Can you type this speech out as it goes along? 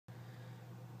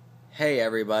Hey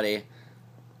everybody.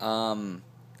 Um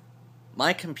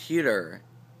my computer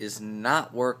is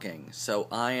not working, so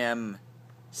I am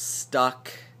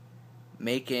stuck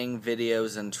making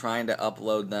videos and trying to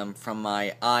upload them from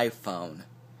my iPhone.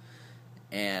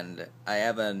 And I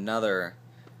have another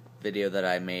video that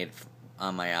I made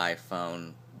on my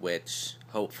iPhone, which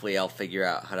hopefully I'll figure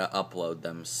out how to upload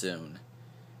them soon.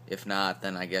 If not,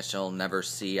 then I guess you'll never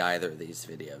see either of these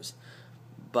videos.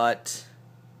 But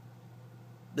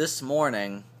this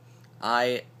morning,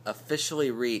 I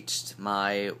officially reached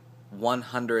my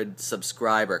 100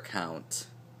 subscriber count.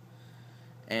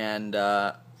 And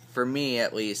for me,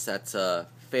 at least, that's a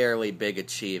fairly big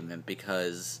achievement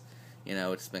because,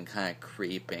 it's been kind of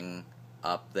creeping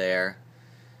up there.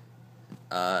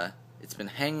 It's been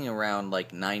hanging around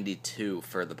like 92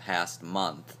 for the past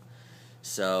month.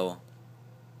 So,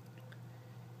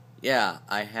 yeah,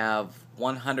 I have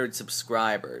 100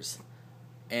 subscribers.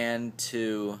 And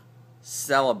to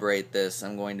celebrate this,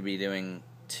 I'm going to be doing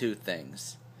two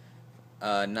things.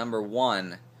 Number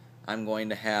one, I'm going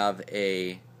to have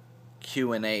a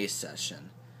Q&A session.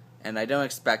 And I don't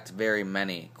expect very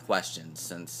many questions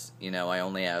since, I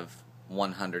only have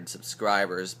 100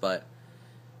 subscribers. But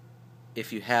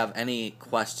if you have any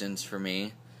questions for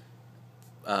me,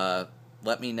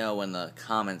 let me know in the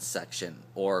comments section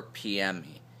or PM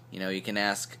me. You can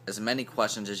ask as many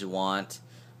questions as you want,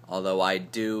 although I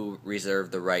do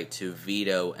reserve the right to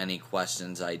veto any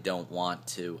questions I don't want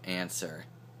to answer.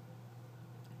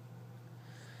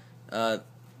 The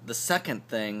second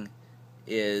thing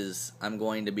is I'm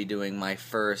going to be doing my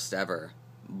first ever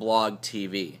blog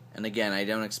TV. And again, I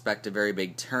don't expect a very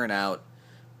big turnout,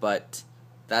 but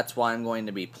that's why I'm going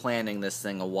to be planning this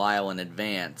thing a while in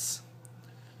advance.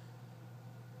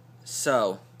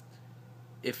 So,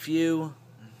 if you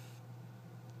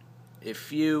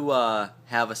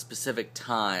have a specific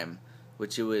time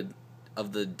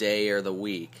of the day or the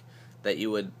week that you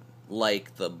would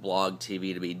like the blog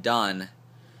TV to be done,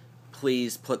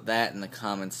 please put that in the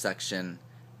comments section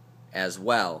as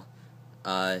well.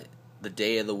 The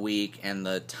day of the week and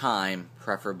the time,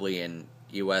 preferably in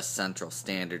U.S. Central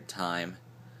Standard Time,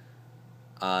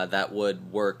 that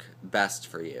would work best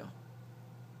for you.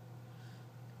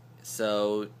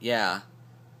 So, yeah.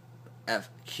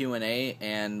 Q&A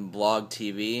and blog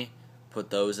TV, put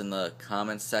those in the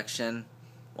comments section.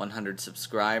 100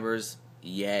 subscribers,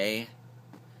 yay.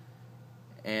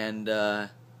 And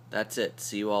that's it.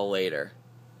 See you all later.